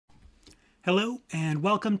Hello and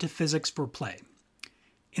welcome to Physics for Play.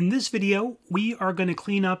 In this video, we are going to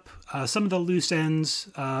clean up some of the loose ends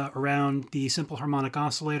around the simple harmonic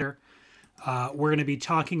oscillator. We're going to be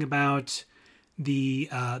talking about the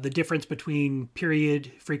difference between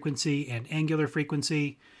period frequency and angular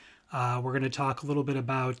frequency. We're going to talk a little bit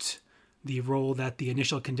about the role that the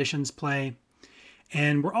initial conditions play.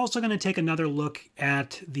 And we're also going to take another look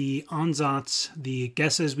at the ansatz, the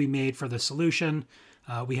guesses we made for the solution.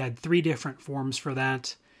 We had three different forms for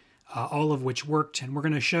that, all of which worked. And we're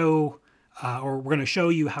going to show,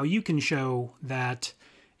 you how you can show that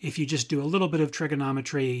if you just do a little bit of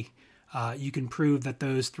trigonometry, you can prove that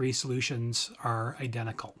those three solutions are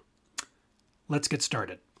identical. Let's get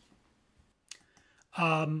started.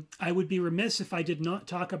 I would be remiss if I did not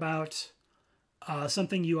talk about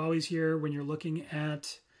something you always hear when you're looking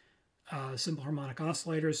at simple harmonic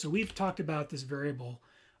oscillators. So we've talked about this variable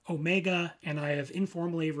omega, and I have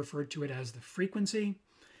informally referred to it as the frequency.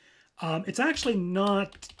 It's actually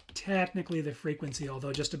not technically the frequency,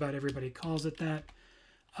 although just about everybody calls it that.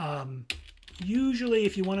 Usually,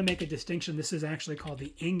 if you want to make a distinction, this is actually called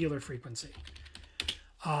the angular frequency.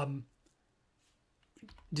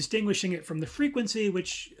 Distinguishing it from the frequency,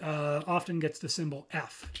 which often gets the symbol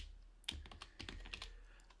F.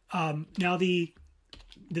 Now, the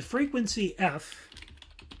frequency F,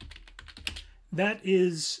 that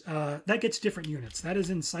gets different units. That is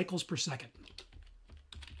in cycles per second.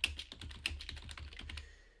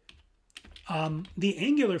 The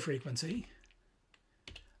angular frequency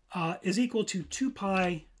is equal to 2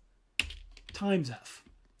 pi times F.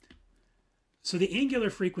 So the angular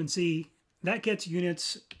frequency, that gets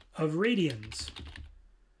units of radians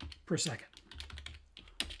per second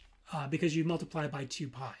because you multiply by 2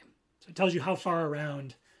 pi. So it tells you how far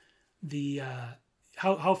around the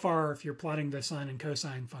how far, if you're plotting the sine and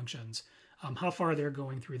cosine functions, how far they're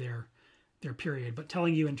going through their period, but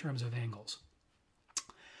telling you in terms of angles.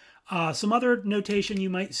 Some other notation you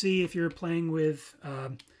might see if you're playing with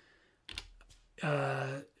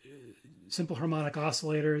simple harmonic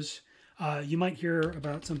oscillators, you might hear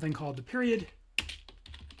about something called the period.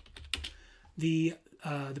 The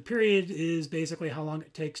period is basically how long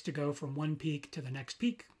it takes to go from one peak to the next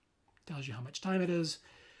peak. Tells you how much time it is.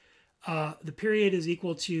 The period is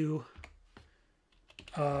equal to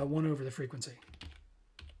 1 over the frequency.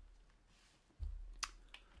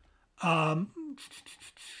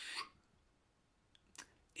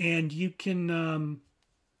 And you can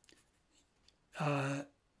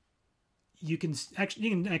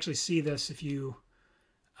actually see this if you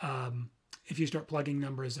start plugging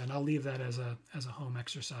numbers in. I'll leave that as a home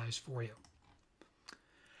exercise for you.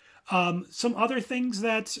 Some other things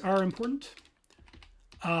that are important.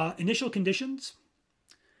 Initial conditions.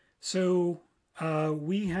 So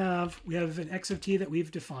we have an x of t that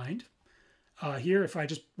we've defined. Here, if I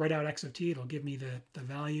just write out x of t, it'll give me the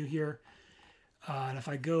value here. And if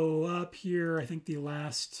I go up here, I think the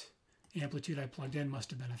last amplitude I plugged in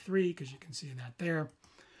must have been a 3, because you can see that there.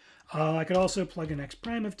 I could also plug in x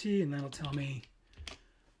prime of t, and that'll tell me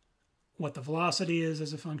what the velocity is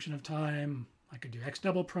as a function of time. I could do x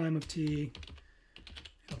double prime of t.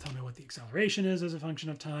 It'll tell me what the acceleration is as a function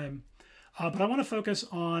of time. But I want to focus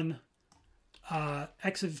on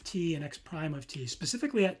x of t and x prime of t,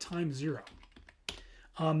 specifically at time 0.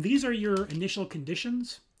 These are your initial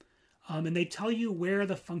conditions, and they tell you where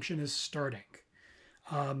the function is starting.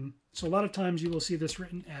 So a lot of times you will see this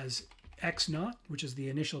written as x naught, which is the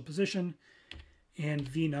initial position, and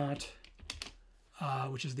v naught,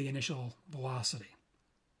 which is the initial velocity.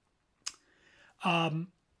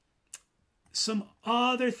 Some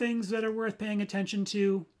other things that are worth paying attention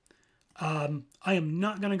to. I am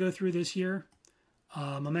not going to go through this here.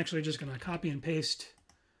 I'm actually just going to copy and paste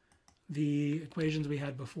the equations we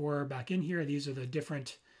had before back in here. These are the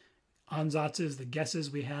different ansatzes, the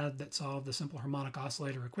guesses we had that solved the simple harmonic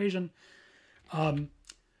oscillator equation. And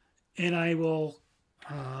I will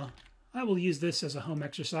use this as a home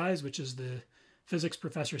exercise, which is the physics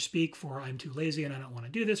professor speak for I'm too lazy and I don't want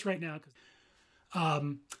to do this right now.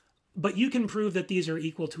 But you can prove that these are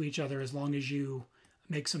equal to each other as long as you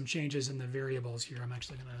make some changes in the variables here. I'm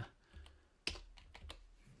actually going to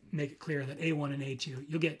make it clear that A1 and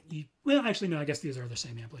A2, well, actually, no, I guess these are the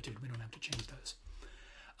same amplitude. We don't have to change those.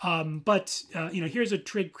 But here's a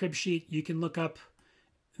trig crib sheet. You can look up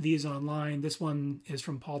these online. This one is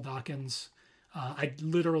from Paul Dawkins. I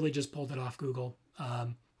literally just pulled it off Google.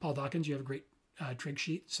 Paul Dawkins, you have a great trig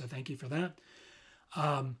sheet, so thank you for that.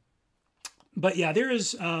 But yeah,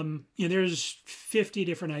 there's 50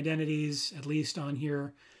 different identities at least on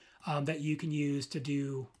here that you can use to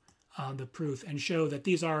do the proof and show that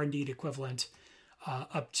these are indeed equivalent.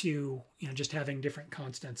 up to just having different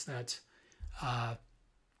constants that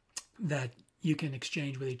that you can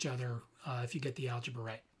exchange with each other if you get the algebra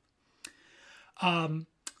right.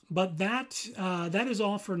 But that is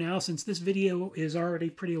all for now. Since this video is already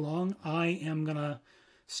pretty long, I am gonna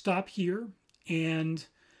stop here and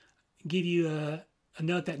give you a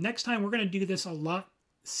note that next time we're going to do this a lot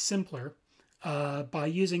simpler by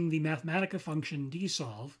using the Mathematica function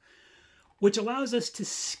dsolve, which allows us to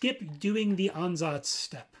skip doing the ansatz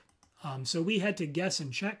step. So we had to guess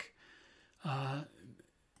and check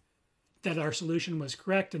that our solution was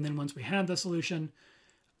correct, and then once we had the solution,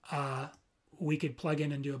 we could plug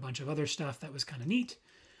in and do a bunch of other stuff that was kind of neat.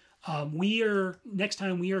 Next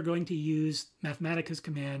time we are going to use Mathematica's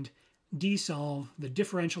command dsolve, the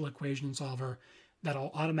differential equation solver,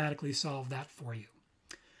 that'll automatically solve that for you.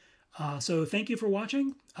 So thank you for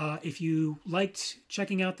watching. If you liked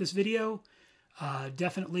checking out this video,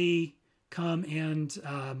 definitely come and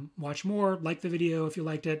watch more, like the video if you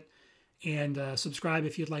liked it, and subscribe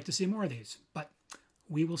if you'd like to see more of these. But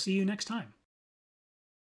we will see you next time.